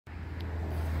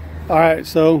All right,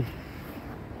 so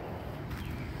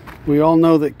we all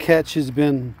know that Catch has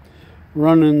been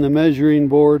running the measuring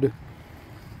board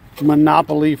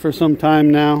monopoly for some time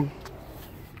now.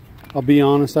 I'll be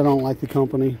honest, I don't like the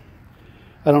company.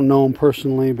 I don't know them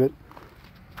personally, but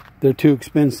they're too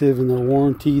expensive, and their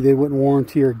warranty, they wouldn't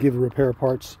warranty or give repair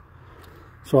parts.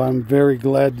 So I'm very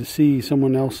glad to see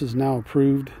someone else is now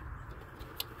approved.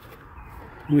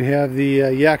 We have the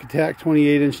YakAttack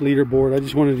 28-inch leaderboard. I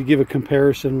just wanted to give a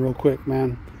comparison real quick,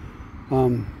 man.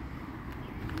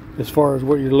 As far as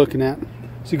what you're looking at.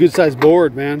 It's a good sized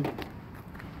board, man.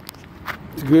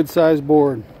 It's a good sized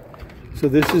board. So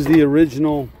this is the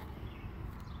original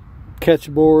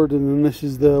Catch board, and then this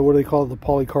is the, what do they call it, the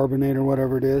polycarbonate or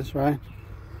whatever it is, right?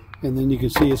 And then you can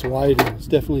see it's wider. It's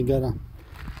definitely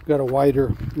got a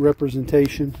wider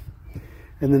representation.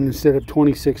 And then instead of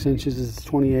 26 inches, it's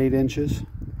 28 inches.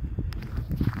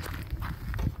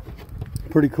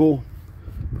 Pretty cool.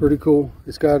 Pretty cool.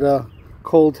 It's got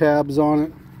cold tabs on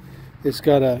it. It's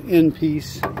got an end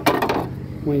piece.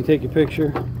 When you take a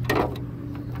picture,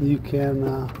 you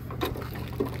can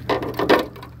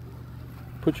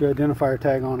put your identifier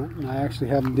tag on it. And I actually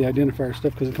have the identifier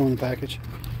stuff because it's on the package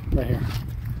right here.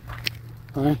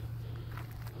 Alright.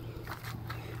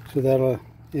 So that'll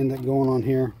end up going on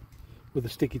here with the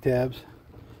sticky tabs.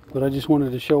 But I just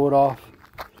wanted to show it off.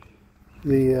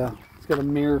 It's got a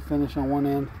mirror finish on one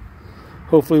end.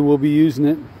 Hopefully we'll be using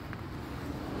it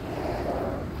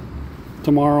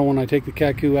tomorrow when I take the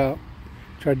Kaku out.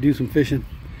 Try to do some fishing.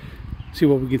 See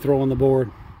what we can throw on the board.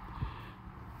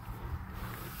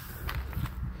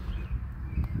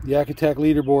 YakAttack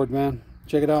leaderboard, man.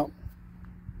 Check it out.